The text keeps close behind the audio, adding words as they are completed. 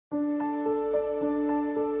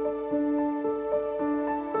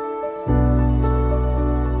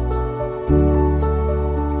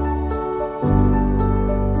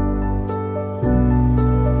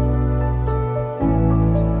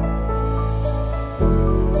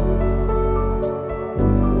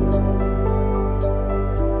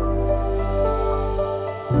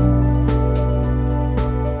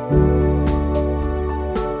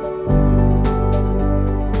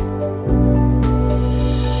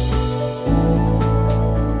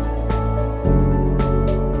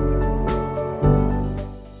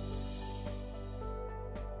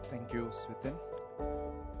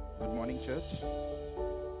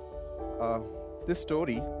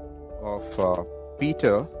story of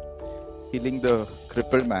Peter healing the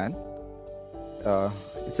crippled man.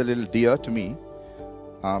 It's a little dear to me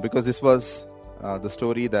because this was the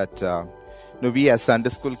story that we as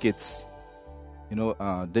Sunday school kids,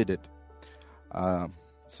 did it.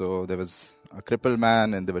 So there was a crippled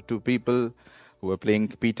man, and there were two people who were playing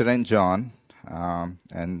Peter and John,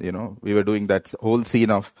 and we were doing that whole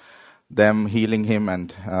scene of them healing him,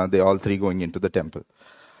 and they all three going into the temple.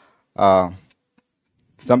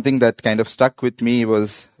 Something that kind of stuck with me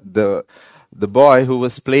was the boy who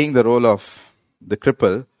was playing the role of the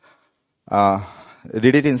cripple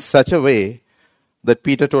did it in such a way that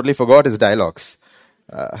Peter totally forgot his dialogues.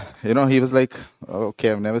 He was like,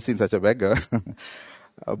 okay, I've never seen such a beggar.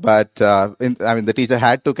 But the teacher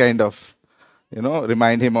had to kind of,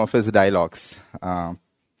 remind him of his dialogues.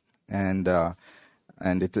 And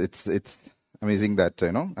it's amazing that,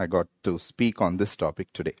 I got to speak on this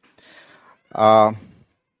topic today.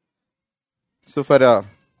 So for a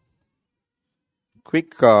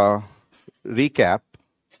quick recap,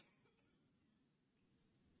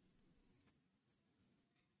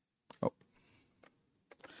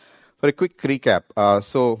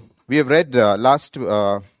 so we have read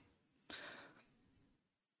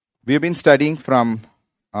we have been studying from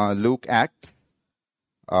Luke Acts,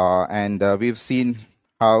 and we've seen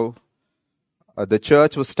how the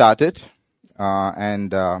church was started,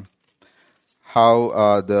 and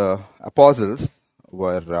how the apostles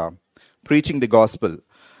were preaching the gospel.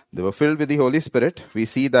 They were filled with the Holy Spirit. We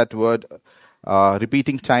see that word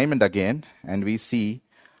repeating time and again, and we see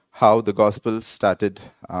how the gospel started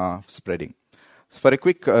spreading. So for a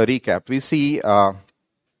quick recap, we see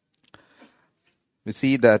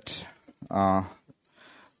that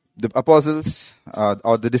the apostles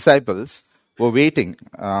or the disciples were waiting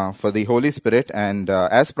for the Holy Spirit, and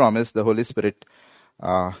as promised, the Holy Spirit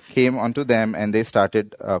came onto them, and they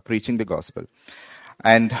started preaching the gospel.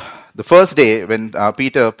 And the first day when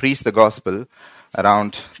Peter preached the gospel,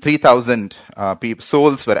 around 3,000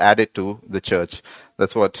 souls were added to the church.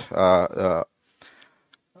 That's what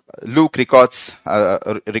Luke records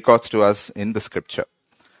to us in the scripture.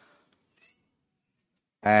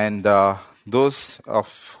 And those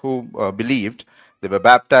of who believed, they were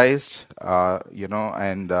baptized,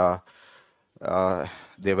 and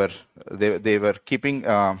they were keeping.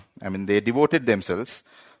 They devoted themselves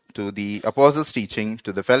to the apostles' teaching,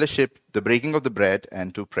 to the fellowship, the breaking of the bread,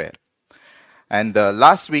 and to prayer. And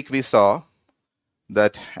last week we saw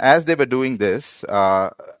that as they were doing this,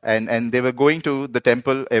 and they were going to the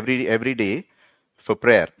temple every day for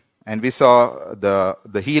prayer, and we saw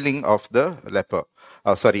the healing of the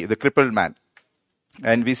the crippled man,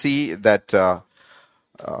 and we see that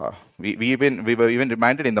we were even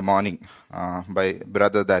reminded in the morning by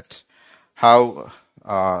brother that how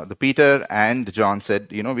the Peter and John said,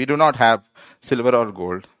 we do not have silver or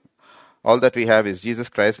gold. All that we have is Jesus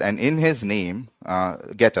Christ, and in His name,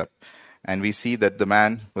 get up. And we see that the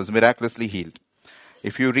man was miraculously healed.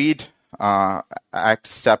 If you read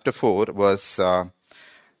Acts chapter 4, verse, I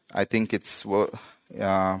think it's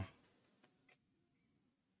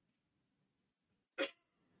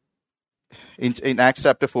in Acts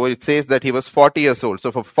chapter 4, it says that he was 40 years old.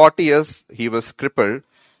 So for 40 years, he was crippled.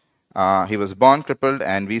 He was born crippled,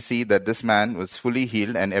 and we see that this man was fully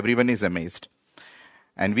healed, and everyone is amazed.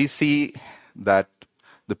 And we see that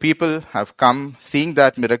the people have come, seeing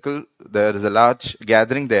that miracle. There is a large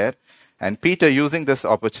gathering there, and Peter, using this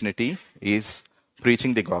opportunity, is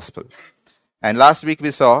preaching the gospel. And last week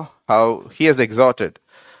we saw how he has exhorted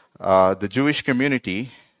the Jewish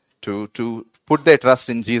community to put their trust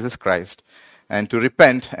in Jesus Christ and to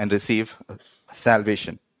repent and receive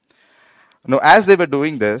salvation. Now, as they were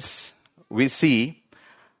doing this, we see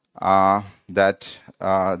that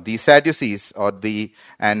the Sadducees or the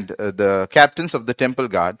captains of the temple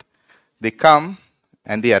guard, they come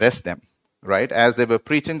and they arrest them. Right? As they were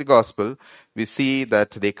preaching the gospel, we see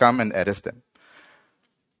that they come and arrest them.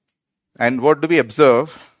 And what do we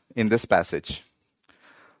observe in this passage?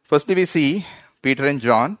 Firstly, we see Peter and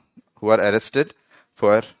John who are arrested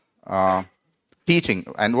for teaching.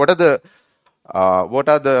 And what are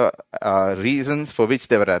the reasons for which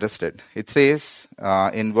they were arrested? It says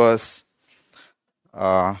in verse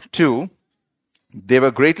 2, they were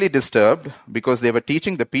greatly disturbed because they were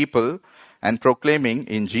teaching the people and proclaiming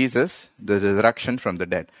in Jesus the resurrection from the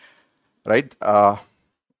dead. Right?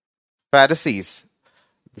 Pharisees,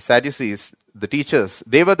 the Sadducees, the teachers,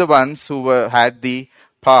 they were the ones who had the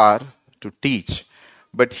power to teach.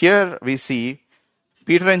 But here we see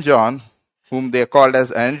Peter and John, whom they are called as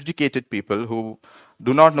uneducated people who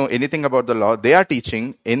do not know anything about the law, they are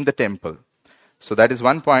teaching in the temple. So that is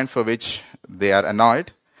one point for which they are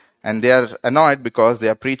annoyed. And they are annoyed because they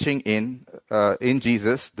are preaching in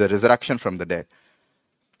Jesus the resurrection from the dead.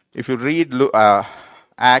 If you read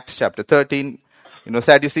Acts chapter 13,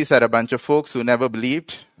 Sadducees are a bunch of folks who never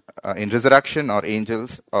believed in resurrection or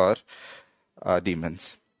angels or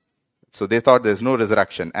demons. So they thought there's no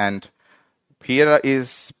resurrection. And here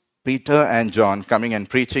is Peter and John coming and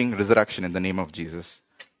preaching resurrection in the name of Jesus.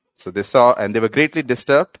 So they saw, and they were greatly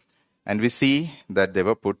disturbed, and we see that they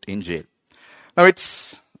were put in jail. Now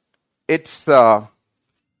it's a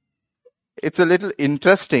little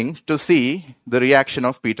interesting to see the reaction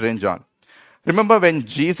of Peter and John. Remember when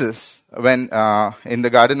Jesus, in the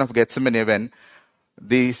Garden of Gethsemane, when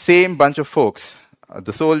the same bunch of folks,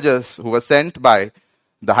 the soldiers who were sent by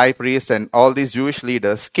the high priest and all these Jewish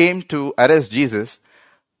leaders came to arrest Jesus,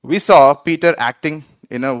 we saw Peter acting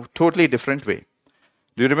in a totally different way.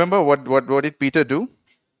 Do you remember what did Peter do?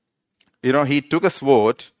 He took a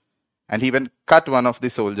sword and he went cut one of the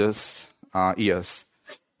soldiers' ears,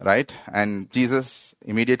 right? And Jesus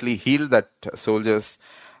immediately healed that soldiers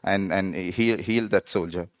and he healed that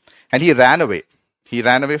soldier. And he ran away. He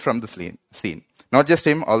ran away from the scene. Not just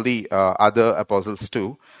him, all the other apostles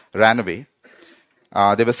too ran away.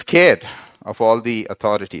 They were scared of all the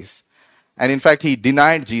authorities. And in fact, he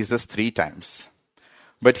denied Jesus 3 times.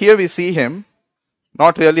 But here we see him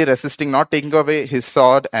not really resisting, not taking away his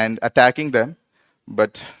sword and attacking them,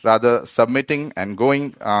 but rather submitting and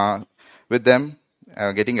going with them,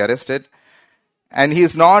 getting arrested. And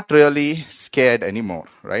he's not really scared anymore,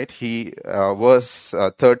 right? Verse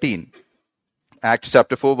 13, Acts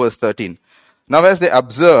chapter 4, verse 13. Now as they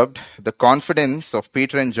observed the confidence of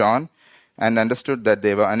Peter and John and understood that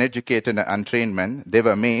they were uneducated and untrained men, they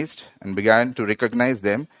were amazed and began to recognize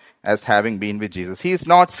them as having been with Jesus. He is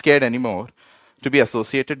not scared anymore to be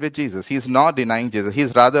associated with Jesus. He is not denying Jesus. He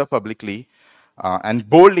is rather publicly and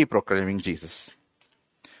boldly proclaiming Jesus.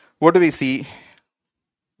 What do we see?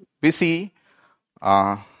 We see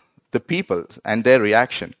the people and their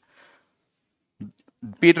reaction.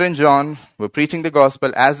 Peter and John were preaching the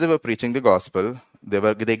gospel. As they were preaching the gospel,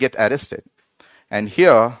 they get arrested. And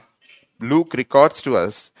here, Luke records to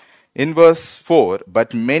us in verse 4,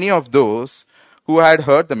 but many of those who had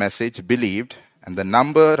heard the message believed, and the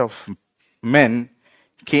number of men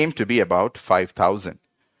came to be about 5,000.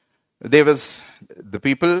 There was the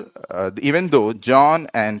people, even though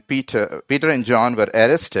Peter and John were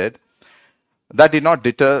arrested, that did not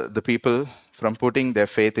deter the people from putting their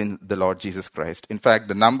faith in the Lord Jesus Christ. In fact,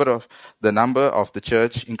 the number of the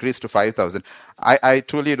church increased to 5,000. I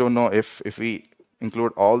truly don't know if we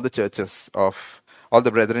include all the churches of all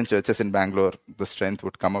the brethren churches in Bangalore, the strength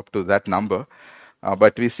would come up to that number.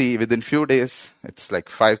 But we see within few days, it's like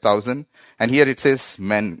 5,000. And here it says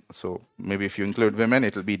men. So maybe if you include women,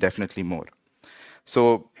 it will be definitely more.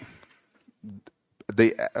 So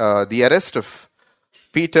the arrest of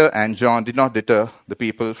Peter and John did not deter the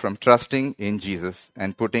people from trusting in Jesus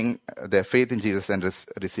and putting their faith in Jesus and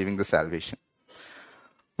receiving the salvation.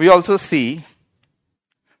 We also see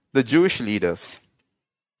the Jewish leaders,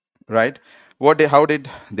 right? How did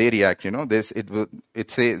they react?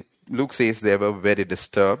 Luke says they were very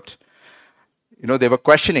disturbed. They were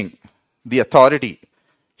questioning the authority.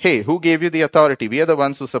 Hey, who gave you the authority? We are the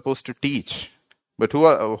ones who are supposed to teach. But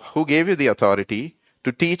who gave you the authority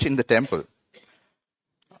to teach in the temple?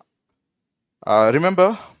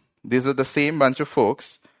 Remember, these were the same bunch of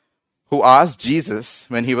folks who asked Jesus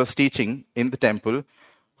when he was teaching in the temple,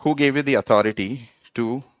 who gave you the authority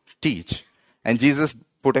to teach? And Jesus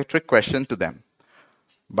put a trick question to them.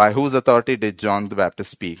 By whose authority did John the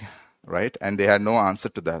Baptist speak? Right? And they had no answer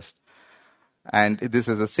to that. And this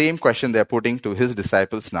is the same question they're putting to his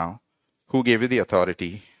disciples now. Who gave you the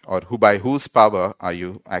authority? Or by whose power are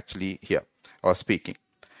you actually here or speaking?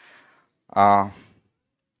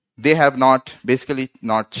 They have basically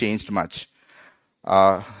not changed much.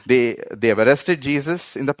 They have arrested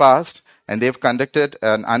Jesus in the past, and they've conducted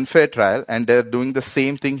an unfair trial, and they're doing the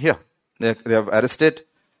same thing here. They have arrested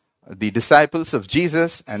the disciples of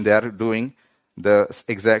Jesus, and they are doing the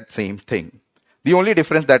exact same thing. The only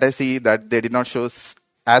difference that I see that they did not show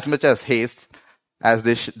as much as haste as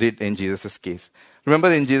they did in Jesus' case.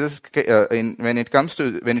 Remember, in Jesus, when it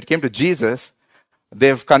came to Jesus,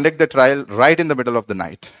 they've conducted the trial right in the middle of the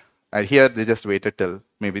night. And here they just waited till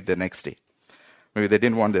maybe the next day. Maybe they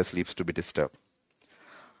didn't want their sleeps to be disturbed.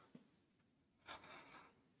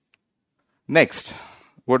 Next,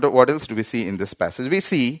 what else do we see in this passage? We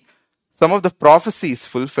see some of the prophecies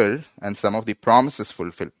fulfilled and some of the promises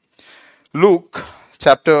fulfilled. Luke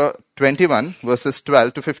chapter 21, verses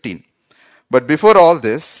 12 to 15. But before all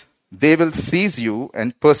this, they will seize you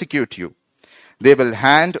and persecute you. They will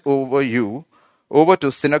hand you over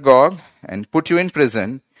to synagogue and put you in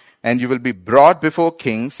prison, and you will be brought before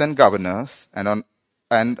kings and governors,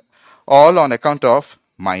 and all on account of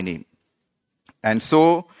my name. And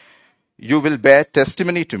so you will bear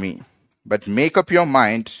testimony to me, but make up your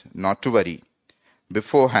mind not to worry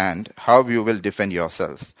beforehand how you will defend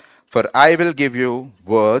yourselves. For I will give you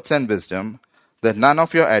words and wisdom that none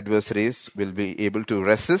of your adversaries will be able to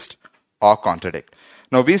resist or contradict.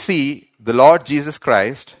 Now we see the Lord Jesus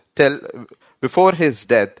Christ before his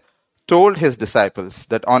death told his disciples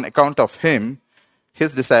that on account of him,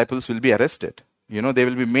 his disciples will be arrested. They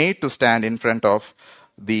will be made to stand in front of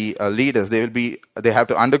the leaders. They have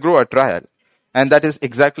to undergo a trial. And that is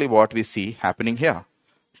exactly what we see happening here.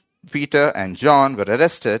 Peter and John were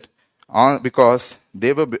arrested because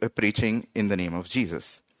they were preaching in the name of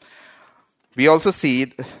Jesus. We also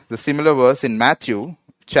see the similar verse in Matthew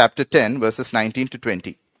chapter 10, verses 19 to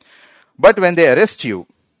 20. But when they arrest you,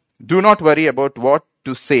 do not worry about what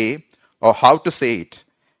to say or how to say it.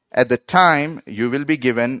 At the time you will be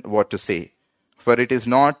given what to say. For it is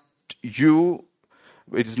not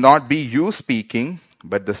be you speaking,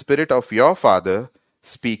 but the Spirit of your Father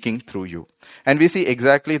speaking through you. And we see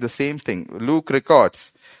exactly the same thing. Luke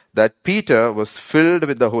records that Peter was filled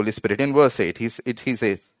with the Holy Spirit. In verse 8, he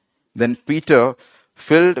says, then Peter,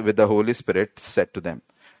 filled with the Holy Spirit, said to them.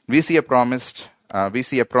 We see a promise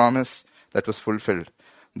that was fulfilled,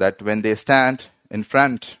 that when they stand in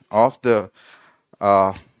front of the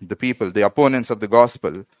people, the opponents of the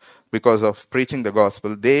gospel, because of preaching the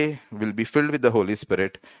gospel, they will be filled with the Holy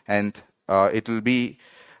Spirit, and it will be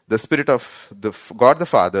the Spirit of God the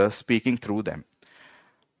Father speaking through them.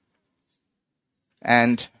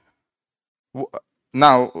 And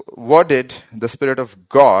now, what did the Spirit of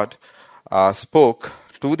God spoke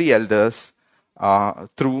to the elders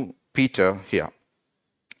through Peter here?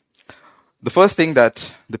 The first thing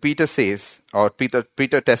that the Peter says, or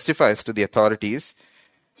Peter testifies to the authorities,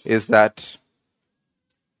 is that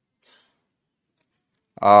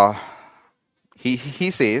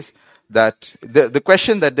he says that the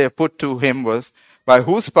question that they put to him was, by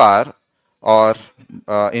whose power or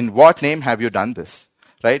in what name have you done this?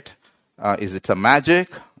 Right? Is it a magic,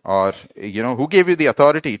 or who gave you the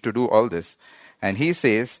authority to do all this? And he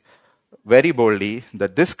says very boldly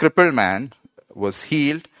that this crippled man was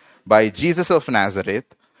healed by Jesus of Nazareth,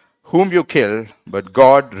 whom you killed, but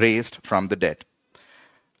God raised from the dead.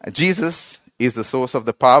 Jesus is the source of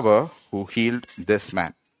the power who healed this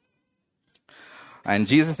man. And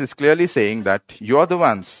Jesus is clearly saying that you are the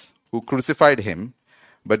ones who crucified him,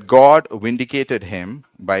 but God vindicated him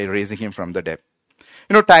by raising him from the dead.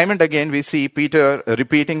 Time and again we see Peter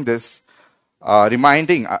repeating this,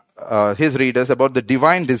 reminding his readers about the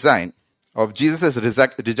divine design of Jesus'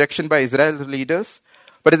 rejection by Israel's leaders,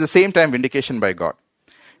 but at the same time vindication by God.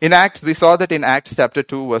 We saw that in Acts chapter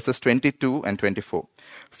 2, verses 22 and 24.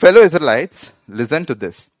 Fellow Israelites, listen to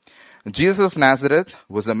this. Jesus of Nazareth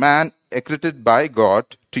was a man accredited by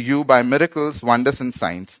God to you by miracles, wonders, and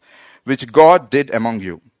signs, which God did among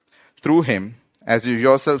you, through him, as you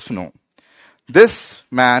yourselves know. This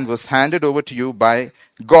man was handed over to you by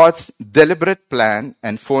God's deliberate plan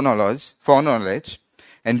and foreknowledge,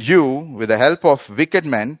 and you, with the help of wicked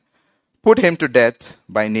men, put him to death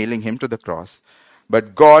by nailing him to the cross.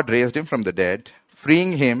 But God raised him from the dead,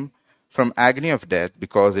 freeing him from agony of death,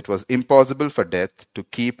 because it was impossible for death to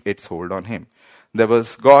keep its hold on him. There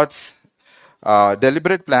was God's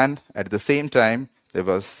deliberate plan. At the same time, it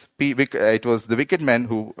was the wicked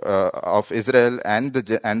men of Israel and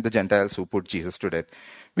the Gentiles who put Jesus to death.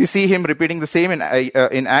 We see him repeating the same in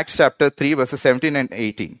Acts chapter 3, verses 17 and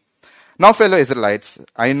 18. Now, fellow Israelites,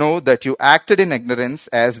 I know that you acted in ignorance,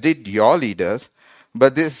 as did your leaders,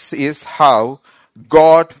 but this is how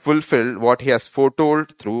God fulfilled what he has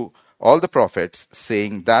foretold through all the prophets,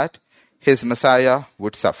 saying that his Messiah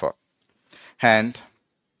would suffer. And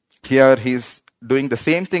here he's doing the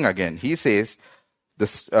same thing again. He says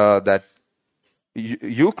that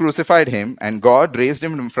you crucified him and God raised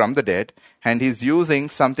him from the dead, and he's using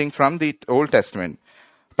something from the Old Testament,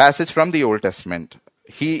 passage from the Old Testament.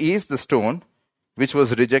 He is the stone which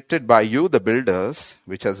was rejected by you, the builders,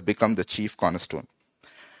 which has become the chief cornerstone.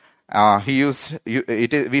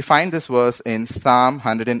 We find this verse in Psalm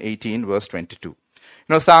 118, verse 22.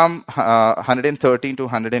 Psalm 113 to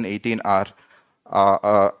 118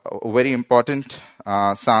 are very important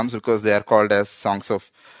psalms because they are called as songs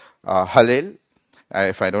of Hallel.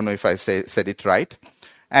 If I don't know if I said it right.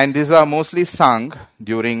 And these are mostly sung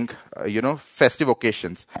during, festive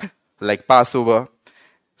occasions like Passover.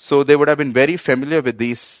 So they would have been very familiar with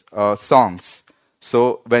these songs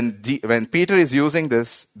So when Peter is using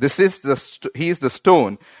this, he is the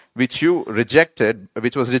stone which you rejected,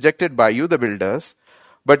 which was rejected by you, the builders,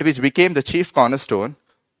 but which became the chief cornerstone.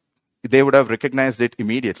 They would have recognized it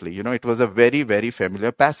immediately. It was a very, very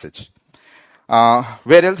familiar passage.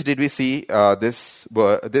 Where else did we see this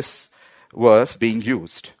verse being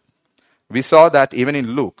used? We saw that even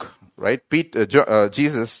in Luke, right?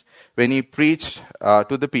 Jesus, when he preached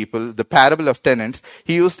to the people the parable of tenants,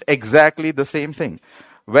 he used exactly the same thing.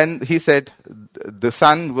 When he said the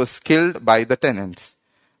son was killed by the tenants,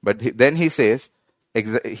 but then he says,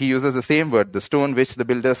 he uses the same word, the stone which the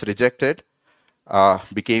builders rejected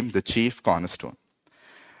became the chief cornerstone.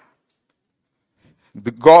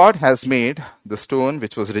 God has made the stone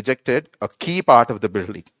which was rejected a key part of the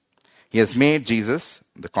building. He has made Jesus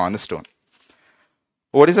the cornerstone.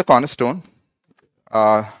 What is a cornerstone?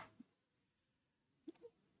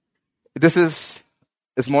 This is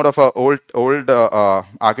more of an old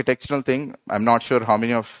architectural thing. I'm not sure how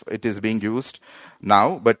many of it is being used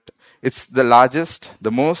now, but it's the largest,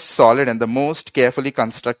 the most solid, and the most carefully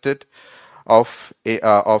constructed of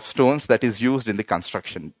stones that is used in the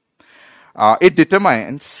construction. It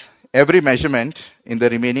determines every measurement in the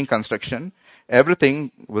remaining construction.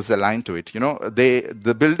 Everything was aligned to it.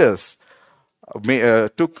 The builders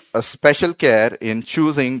took a special care in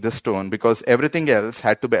choosing the stone because everything else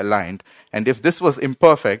had to be aligned. And if this was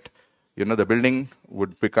imperfect, the building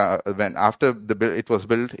would become, after it was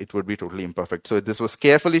built, it would be totally imperfect. So this was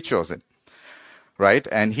carefully chosen, right?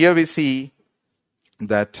 And here we see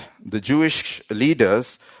that the Jewish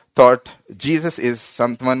leaders thought Jesus is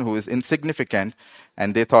someone who is insignificant,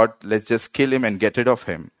 and they thought, let's just kill him and get rid of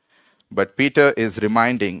him. But Peter is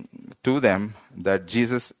reminding to them that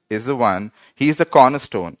Jesus is the one, he's the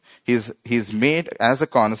cornerstone. He's made as a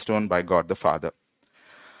cornerstone by God the Father.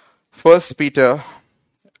 First Peter,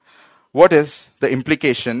 what is the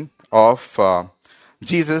implication of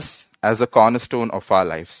Jesus as a cornerstone of our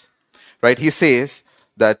lives? Right? He says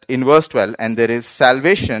that in verse 12, and there is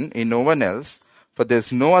salvation in no one else, for there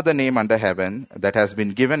is no other name under heaven that has been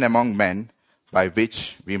given among men by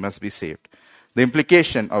which we must be saved. The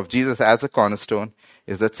implication of Jesus as a cornerstone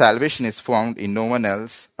is that salvation is found in no one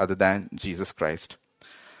else other than Jesus Christ.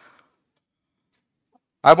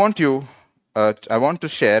 I want to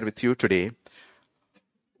share with you today,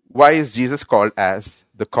 why is Jesus called as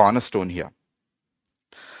the cornerstone here?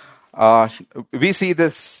 We see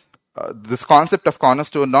this concept of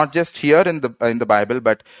cornerstone not just here in the Bible,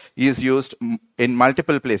 but is used in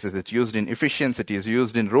multiple places. It's used in Ephesians, it is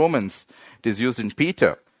used in Romans, it is used in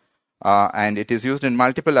Peter. And it is used in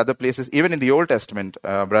multiple other places, even in the Old Testament.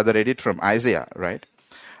 Brother read it from Isaiah, right?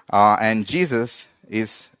 And Jesus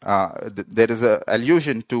is, there is an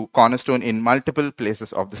allusion to cornerstone in multiple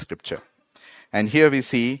places of the scripture. And here we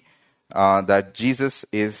see that Jesus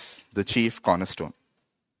is the chief cornerstone.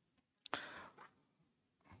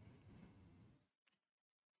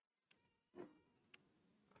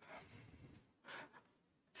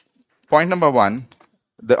 Point number one,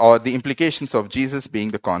 the implications of Jesus being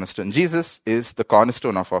the cornerstone. Jesus is the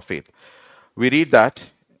cornerstone of our faith. We read that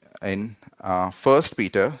in 1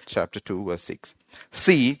 Peter chapter 2, verse 6.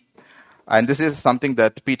 See, and this is something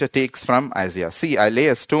that Peter takes from Isaiah. See, I lay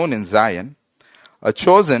a stone in Zion, a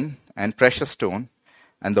chosen and precious stone,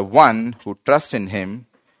 and the one who trusts in him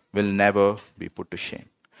will never be put to shame.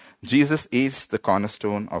 Jesus is the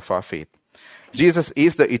cornerstone of our faith. Jesus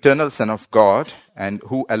is the eternal Son of God, and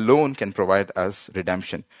who alone can provide us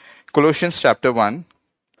redemption. Colossians chapter 1,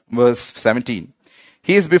 verse 17.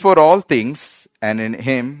 He is before all things, and in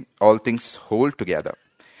him all things hold together.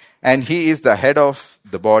 And he is the head of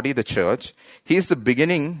the body, the church. He is the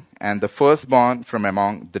beginning and the firstborn from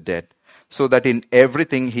among the dead, so that in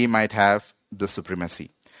everything he might have the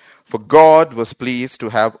supremacy. For God was pleased to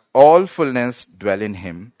have all fullness dwell in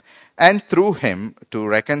him, and through him to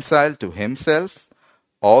reconcile to himself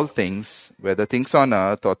all things, whether things on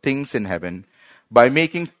earth or things in heaven, by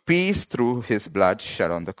making peace through his blood shed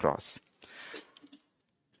on the cross.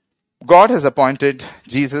 God has appointed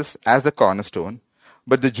Jesus as the cornerstone,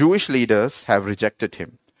 but the Jewish leaders have rejected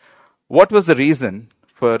him. What was the reason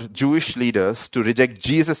for Jewish leaders to reject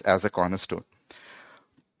Jesus as a cornerstone?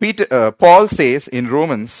 Paul says in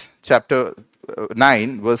Romans chapter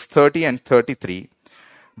 9, verse 30 and 33,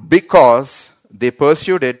 because they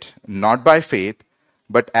pursued it not by faith,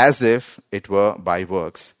 but as if it were by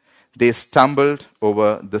works. They stumbled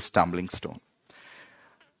over the stumbling stone.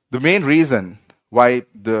 The main reason why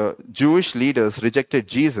the Jewish leaders rejected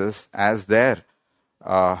Jesus as the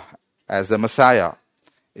Messiah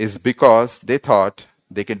is because they thought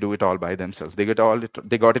they can do it all by themselves. They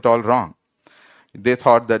got it all wrong. They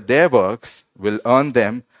thought that their works will earn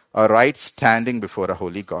them a right standing before a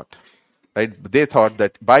holy God. Right? They thought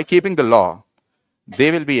that by keeping the law,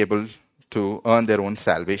 they will be able to earn their own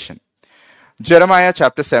salvation. Jeremiah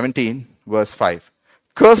chapter 17, verse 5.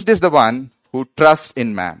 Cursed is the one who trusts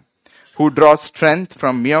in man, who draws strength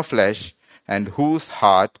from mere flesh, and whose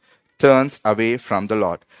heart turns away from the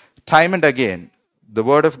Lord. Time and again, the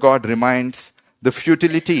word of God reminds the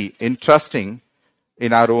futility in trusting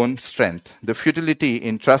in our own strength, the futility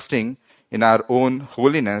in trusting in our own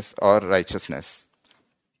holiness or righteousness.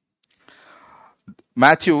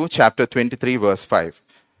 Matthew chapter 23, verse 5.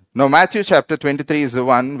 Now, Matthew chapter 23 is the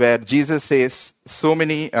one where Jesus says so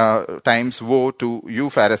many times, woe to you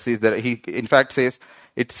Pharisees, that he in fact says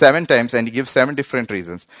it 7 times, and he gives 7 different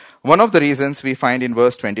reasons. One of the reasons we find in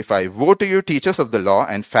verse 25, woe to you teachers of the law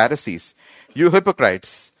and Pharisees, you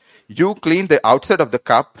hypocrites, you clean the outside of the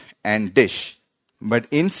cup and dish, but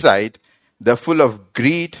inside they're full of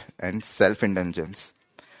greed and self-indulgence.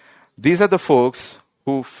 These are the folks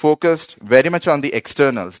who focused very much on the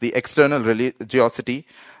externals, the external religiosity,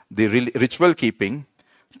 the ritual keeping,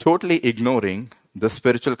 totally ignoring the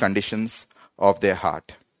spiritual conditions of their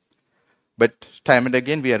heart. But time and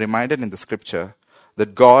again we are reminded in the scripture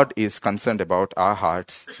that God is concerned about our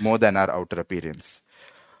hearts more than our outer appearance.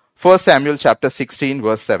 1 Samuel chapter 16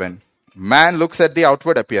 verse 7. Man looks at the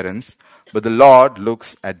outward appearance, but the Lord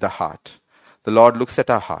looks at the heart. The Lord looks at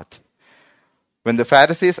our heart. When the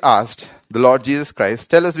Pharisees asked the Lord Jesus Christ,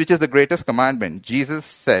 tell us which is the greatest commandment, Jesus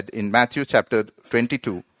said in Matthew chapter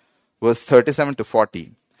 22, verse 37 to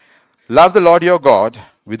 40, love the Lord your God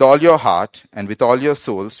with all your heart and with all your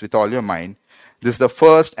souls, with all your mind. This is the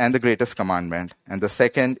first and the greatest commandment, and the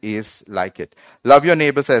second is like it. Love your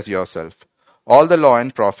neighbors as yourself. All the law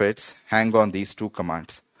and prophets hang on these 2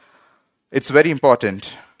 commands. It's very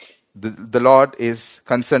important. The Lord is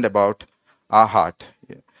concerned about our heart.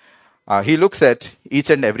 He looks at each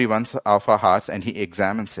and every one of our hearts and he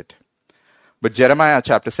examines it. But Jeremiah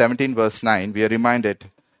chapter 17 verse 9, we are reminded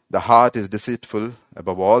the heart is deceitful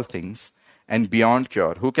above all things and beyond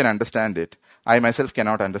cure. Who can understand it? I myself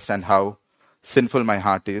cannot understand how sinful my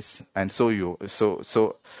heart is, and so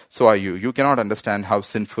are you. You cannot understand how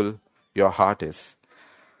sinful your heart is.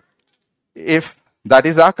 If that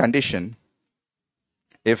is our condition,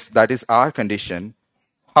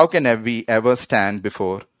 how can we ever stand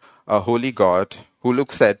before a holy God who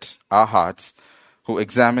looks at our hearts, who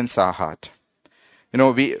examines our heart?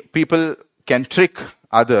 People can trick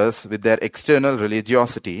others with their external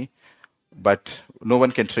religiosity, but no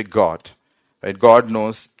one can trick God. Right? God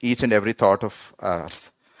knows each and every thought of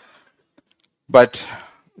ours. But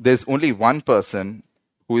there's only one person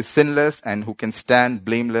who is sinless and who can stand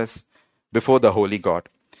blameless before the holy God.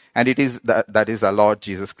 And that is our Lord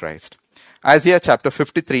Jesus Christ. Isaiah chapter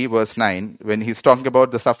 53 verse 9, when he's talking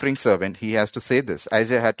about the suffering servant, he has to say this.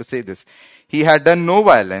 Isaiah had to say this. He had done no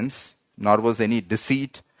violence, nor was any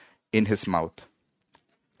deceit in his mouth.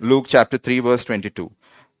 Luke chapter 3 verse 22.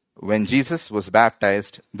 When Jesus was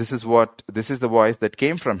baptized, this is the voice that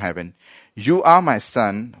came from heaven. You are my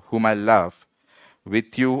son, whom I love.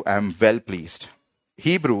 With you I am well pleased.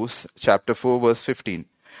 Hebrews chapter 4 verse 15.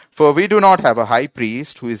 For we do not have a high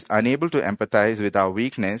priest who is unable to empathize with our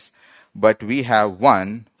weakness, but we have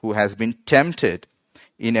one who has been tempted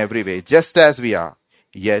in every way, just as we are,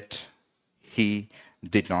 yet he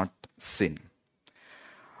did not sin.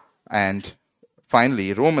 And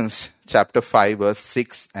finally, Romans chapter 5, verse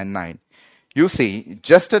 6 and 9. You see,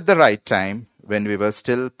 just at the right time, when we were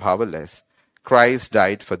still powerless, Christ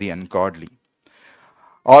died for the ungodly.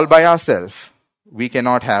 All by ourselves, we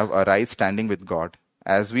cannot have a right standing with God.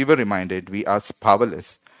 As we were reminded, we are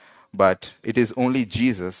powerless. But it is only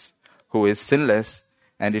Jesus who is sinless,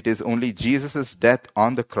 and it is only Jesus' death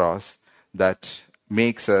on the cross that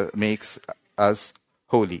makes us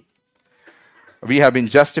holy. We have been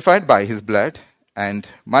justified by his blood, and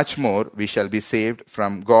much more we shall be saved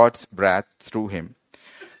from God's wrath through him.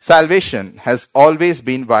 Salvation has always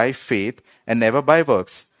been by faith and never by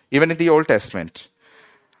works, even in the Old Testament.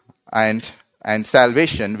 And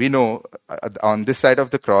salvation, we know on this side of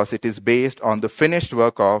the cross, it is based on the finished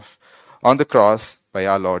work on the cross by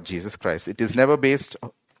our Lord Jesus Christ. It is never based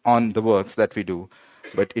on the works that we do,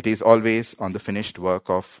 but it is always on the finished work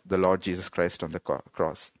of the Lord Jesus Christ on the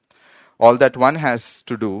cross. All that one has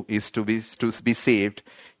to do is to be saved,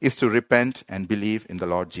 is to repent and believe in the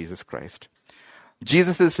Lord Jesus Christ.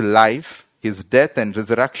 Jesus' life, his death and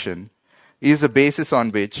resurrection is the basis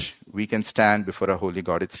on which we can stand before a holy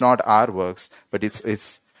God. It's not our works, but it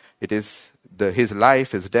is his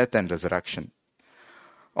life, his death and resurrection.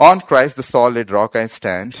 On Christ, the solid rock I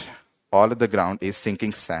stand, all of the ground is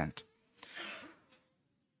sinking sand.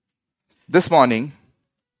 This morning,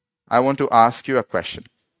 I want to ask you a question,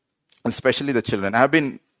 especially the children. I've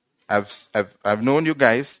known you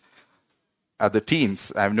guys, the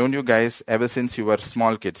teens. I've known you guys ever since you were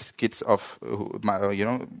small kids, since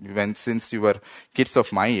you were kids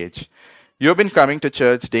of my age. You've been coming to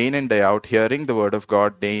church day in and day out, hearing the word of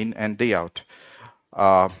God day in and day out.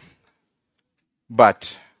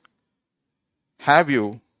 But have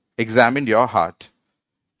you examined your heart?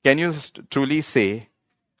 Can you truly say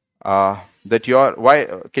can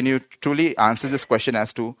you truly answer this question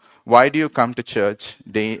as to why do you come to church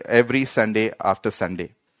every Sunday after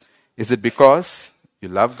Sunday? Is it because you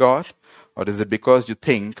love God, or is it because you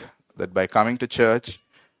think that by coming to church,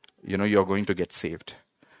 you're going to get saved?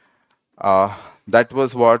 That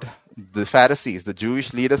was what the Pharisees, the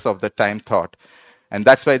Jewish leaders of that time, thought. And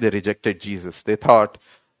that's why they rejected Jesus. They thought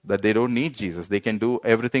that they don't need Jesus. They can do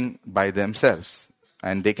everything by themselves.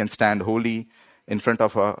 And they can stand holy in front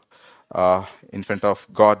of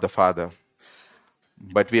God the Father.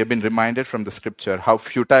 But we have been reminded from the scripture how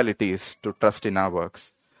futile it is to trust in our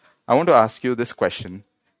works. I want to ask you this question.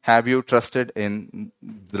 Have you trusted in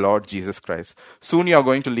the Lord Jesus Christ? Soon you are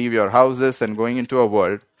going to leave your houses and going into a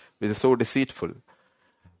world which is so deceitful.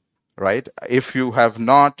 Right? If you have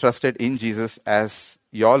not trusted in Jesus as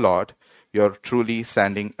your Lord, you're truly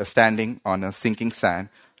standing on a sinking sand,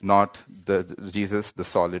 not Jesus, the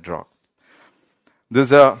solid rock.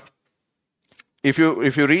 If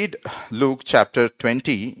you read Luke chapter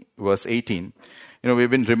 20, verse 18, we've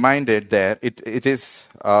been reminded there, it is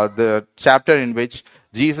the chapter in which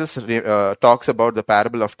Jesus talks about the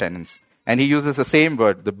parable of tenants. And he uses the same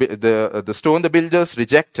word, the stone the builders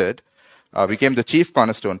rejected became the chief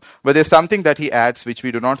cornerstone. But there's something that he adds which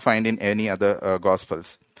we do not find in any other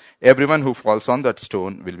Gospels. Everyone who falls on that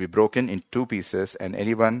stone will be broken in two pieces, and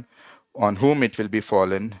anyone on whom it will be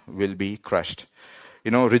fallen will be crushed.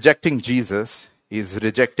 Rejecting Jesus is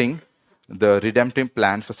rejecting the redemptive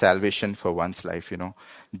plan for salvation for one's life.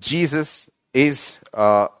 Jesus is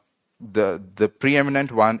the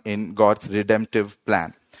preeminent one in God's redemptive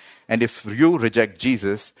plan. And if you reject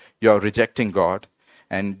Jesus, you're rejecting God,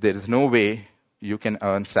 and there is no way you can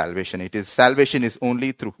earn salvation. Salvation is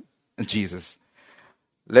only through Jesus.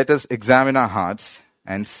 Let us examine our hearts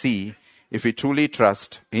and see if we truly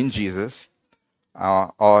trust in Jesus,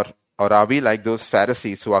 or are we like those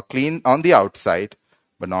Pharisees who are clean on the outside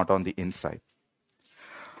but not on the inside.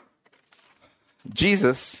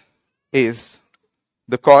 Jesus is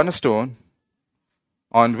the cornerstone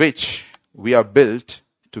on which we are built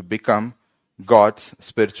to become God's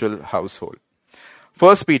spiritual household.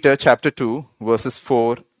 1 Peter chapter 2, verses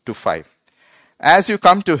 4 to 5. As you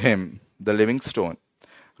come to him, the living stone,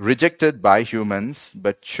 rejected by humans,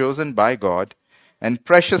 but chosen by God, and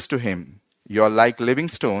precious to him, you are like living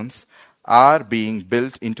stones, are being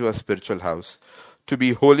built into a spiritual house, to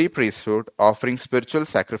be holy priesthood, offering spiritual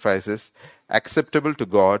sacrifices acceptable to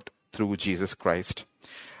God through Jesus Christ.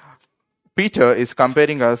 Peter is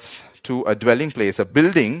comparing us to a dwelling place, a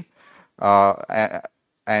building,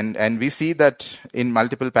 and we see that in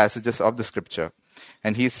multiple passages of the scripture.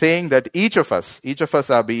 And he's saying that each of us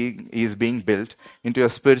is being built into a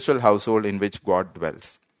spiritual household in which God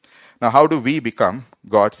dwells. Now, how do we become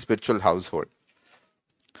God's spiritual household?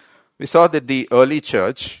 We saw that the early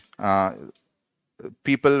church,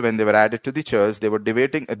 people, when they were added to the church, they were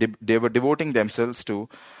devoting themselves to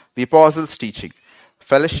the apostles' teaching,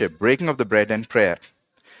 fellowship, breaking of the bread, and prayer.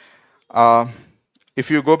 If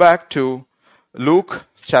you go back to Luke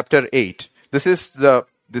chapter 8, this is the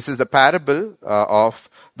parable of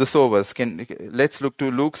the sowers. Let's look to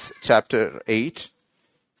Luke's chapter 8.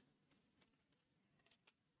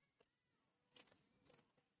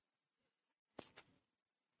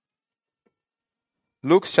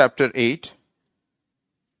 Luke's chapter 8,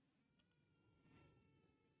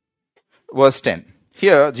 verse 10.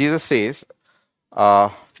 Here, Jesus says,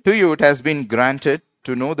 to you it has been granted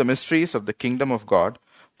to know the mysteries of the kingdom of God,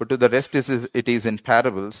 but to the rest it is in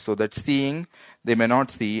parables, so that seeing they may not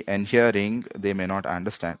see, and hearing they may not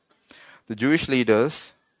understand. The Jewish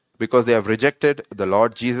leaders, because they have rejected the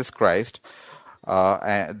Lord Jesus Christ,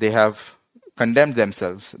 they have condemned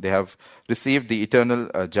themselves. They have received the eternal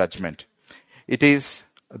judgment. It is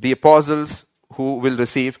the apostles who will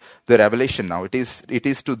receive the revelation now. It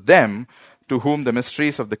is to them to whom the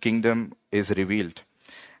mysteries of the kingdom is revealed.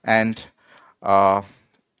 And 1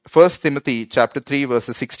 Timothy chapter 3,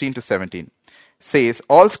 verses 16 to 17 says,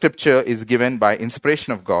 all scripture is given by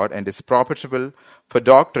inspiration of God and is profitable for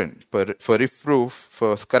doctrine, for reproof,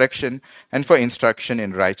 for correction, and for instruction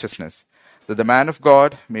in righteousness, that the man of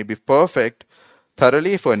God may be perfect,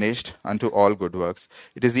 thoroughly furnished unto all good works.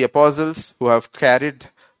 It is the apostles who have carried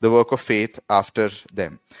the work of faith after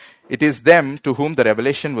them. It is them to whom the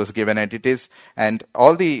revelation was given, and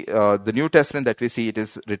all the New Testament that we see, it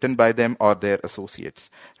is written by them or their associates.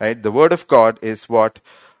 Right? The Word of God is what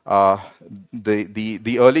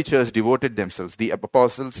the early church devoted themselves, the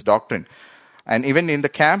apostles' doctrine. And even in the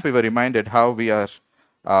camp, we were reminded how we are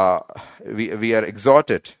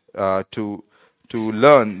exhorted to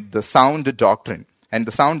learn the sound doctrine. And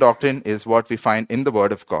the sound doctrine is what we find in the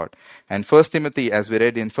Word of God. And 1 Timothy, as we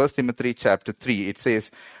read in 1 Timothy chapter 3, it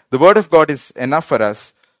says, the Word of God is enough for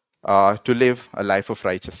us to live a life of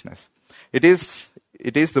righteousness. It is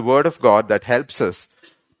the Word of God that helps us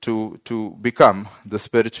to become the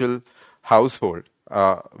spiritual household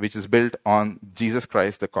which is built on Jesus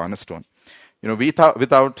Christ, the cornerstone.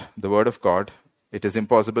 Without the Word of God, it is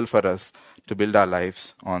impossible for us to build our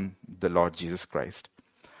lives on the Lord Jesus Christ.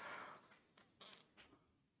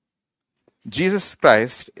 Jesus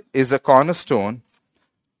Christ is a cornerstone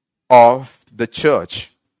of the church.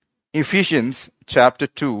 Ephesians chapter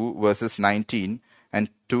 2, verses 19 and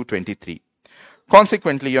 2:23.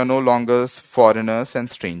 Consequently, you are no longer foreigners and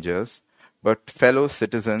strangers, but fellow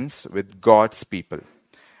citizens with God's people,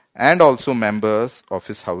 and also members of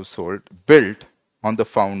his household, built on the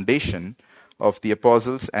foundation of the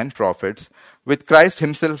apostles and prophets, with Christ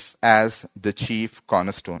himself as the chief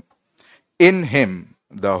cornerstone. In him,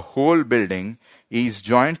 the whole building is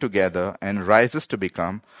joined together and rises to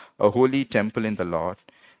become a holy temple in the Lord.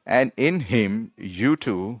 And in him, you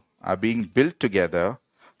too are being built together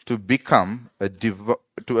to become a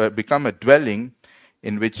dwelling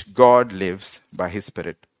in which God lives by his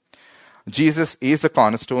Spirit. Jesus is the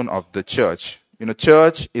cornerstone of the church.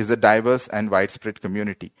 Church is a diverse and widespread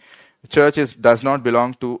community. Church does not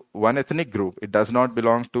belong to one ethnic group. It does not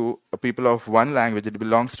belong to people of one language. It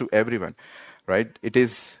belongs to everyone, right? It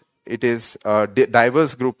is a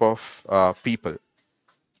diverse group of people.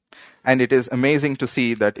 And it is amazing to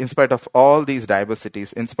see that in spite of all these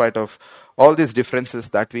diversities, in spite of all these differences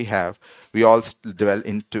that we have, we all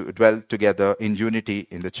dwell together in unity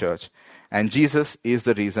in the church. And Jesus is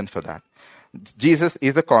the reason for that. Jesus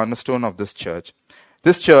is the cornerstone of this church.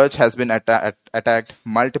 This church has been attacked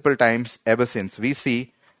multiple times ever since. We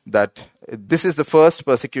see that this is the first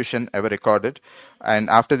persecution ever recorded. And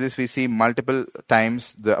after this, we see multiple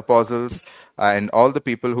times the apostles and all the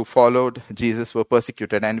people who followed Jesus were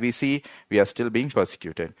persecuted. And we see we are still being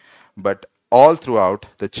persecuted. But all throughout,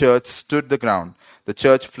 the church stood the ground. The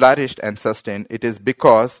church flourished and sustained. It is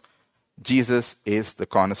because Jesus is the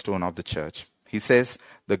cornerstone of the church. He says,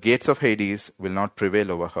 the gates of Hades will not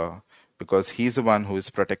prevail over her, because he's the one who is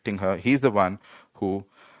protecting her. He's the one who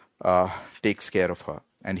takes care of her.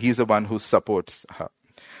 And he's the one who supports her.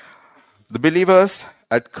 The believers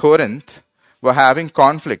at Corinth were having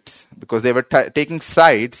conflicts because they were taking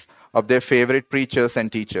sides of their favorite preachers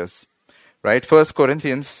and teachers. Right? 1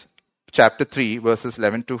 Corinthians chapter 3, verses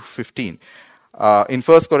 11 to 15. In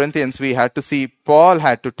 1 Corinthians, we had to see Paul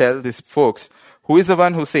had to tell these folks, who is the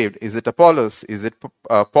one who saved? Is it Apollos? Is it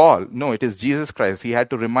Paul? No, it is Jesus Christ. He had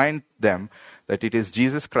to remind them that it is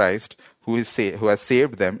Jesus Christ who has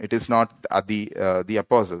saved them. It is not the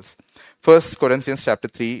apostles. 1 Corinthians chapter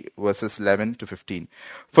 3, verses 11 to 15.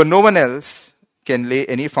 For no one else can lay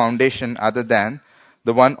any foundation other than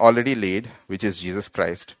the one already laid, which is Jesus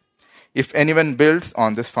Christ. If anyone builds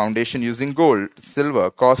on this foundation using gold,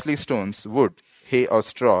 silver, costly stones, wood, hay, or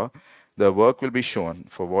straw, the work will be shown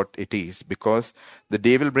for what it is, because the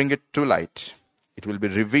day will bring it to light. It will be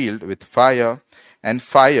revealed with fire, and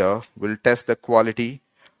fire will test the quality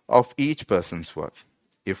of each person's work.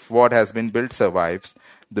 If what has been built survives,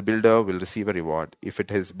 the builder will receive a reward. If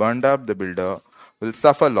it is burned up, the builder will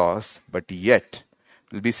suffer loss, but yet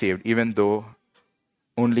will be saved, even though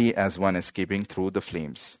only as one escaping through the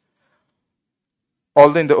flames.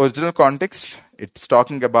 Although in the original context, it's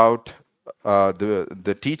talking about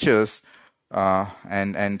the teachers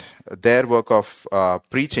and their work of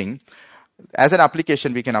preaching. As an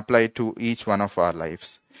application, we can apply it to each one of our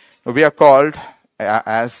lives. We are called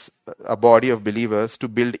as a body of believers to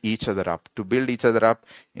build each other up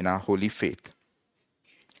in our holy faith.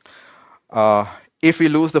 If we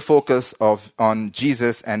lose the focus on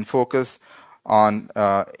Jesus and focus on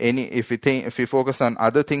if we focus on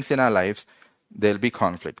other things in our lives, there will be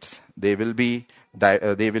conflicts. There will be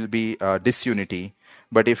disunity.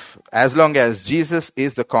 But as long as Jesus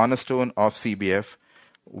is the cornerstone of CBF,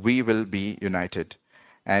 we will be united.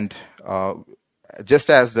 And just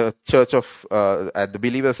as the church of the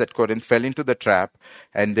believers at Corinth fell into the trap,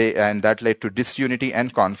 and that led to disunity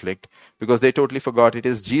and conflict, because they totally forgot it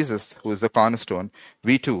is Jesus who is the cornerstone.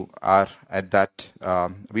 We too are at that.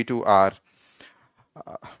 We too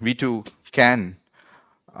can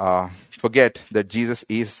forget that Jesus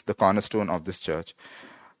is the cornerstone of this church.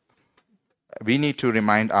 We need to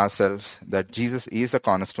remind ourselves that Jesus is the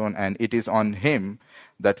cornerstone, and it is on him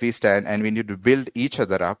that we stand, and we need to build each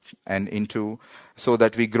other up and into so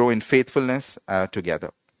that we grow in faithfulness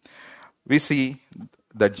together. We see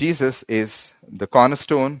that Jesus is the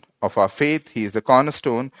cornerstone of our faith. He is the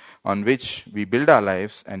cornerstone on which we build our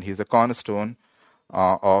lives, and he is the cornerstone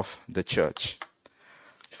of the church.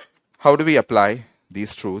 How do we apply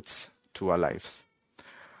these truths to our lives?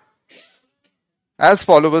 As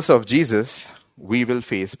followers of Jesus, we will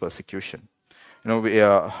face persecution. We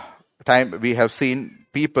have seen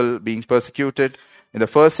people being persecuted in the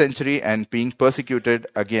first century and being persecuted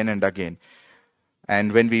again and again.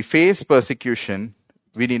 And when we face persecution,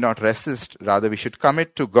 we need not resist. Rather, we should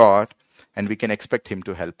commit to God, and we can expect him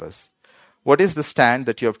to help us. What is the stand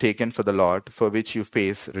that you have taken for the Lord, for which you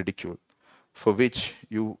face ridicule, for which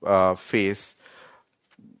you face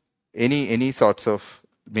any sorts of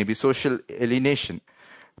maybe social alienation?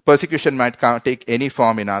 Persecution might take any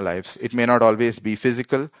form in our lives. It may not always be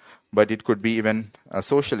physical, but it could be even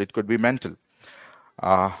social. It could be mental.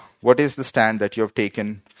 What is the stand that you have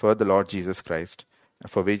taken for the Lord Jesus Christ,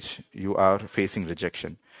 for which you are facing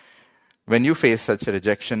rejection? When you face such a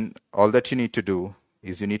rejection, all that you need to do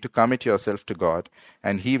is you need to commit yourself to God,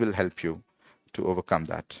 and he will help you to overcome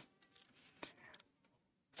that.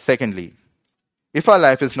 Secondly, if our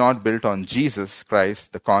life is not built on Jesus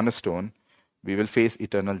Christ, the cornerstone, we will face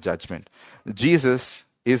eternal judgment. Jesus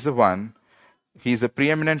is the one, he is the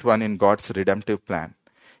preeminent one in God's redemptive plan.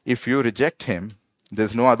 If you reject him,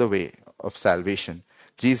 there's no other way of salvation.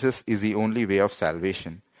 Jesus is the only way of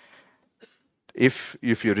salvation. If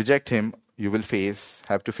you reject him, you will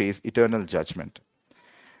have to face eternal judgment.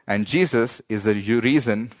 And Jesus is the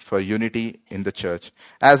reason for unity in the church.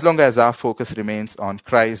 As long as our focus remains on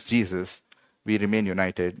Christ Jesus, we remain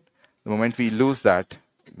united. The moment we lose that,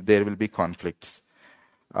 there will be conflicts.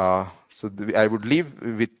 I would leave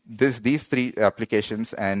with these three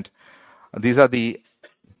applications, and these are the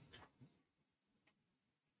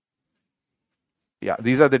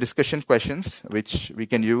discussion questions which we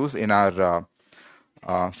can use in our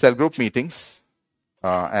cell group meetings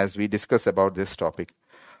as we discuss about this topic.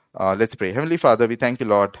 Let's pray. Heavenly Father, we thank you,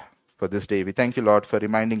 Lord, for this day. We thank you, Lord, for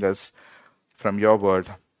reminding us from your word,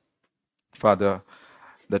 Father,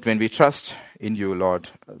 that when we trust in you, Lord,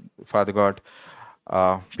 Father God,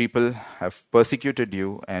 people have persecuted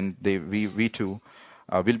you, and we too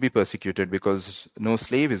will be persecuted, because no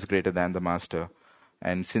slave is greater than the master.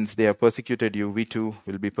 And since they have persecuted you, we too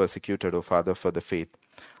will be persecuted, O Father, for the faith.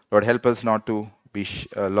 Lord, help us not to be,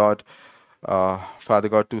 Father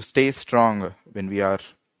God, to stay strong when we are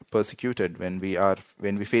persecuted, when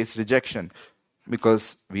we face rejection,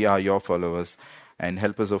 because we are your followers. And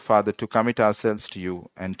help us, O Father, to commit ourselves to you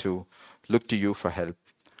and to look to you for help.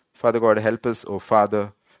 Father God, help us, O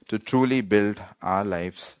Father, to truly build our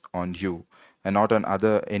lives on you and not on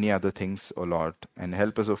any other things, O Lord. And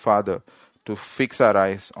help us, O Father, to fix our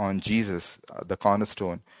eyes on Jesus, the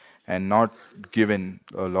cornerstone, and not given,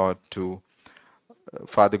 O Lord, to,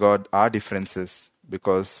 Father God, our differences.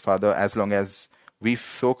 Because, Father, as long as we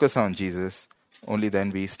focus on Jesus, only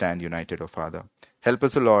then we stand united, O Father. Help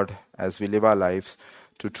us, O Lord, as we live our lives,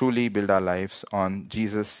 to truly build our lives on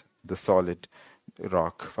Jesus, the solid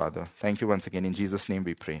rock, Father. Thank you once again. In Jesus' name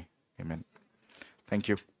we pray. Amen. Thank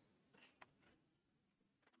you.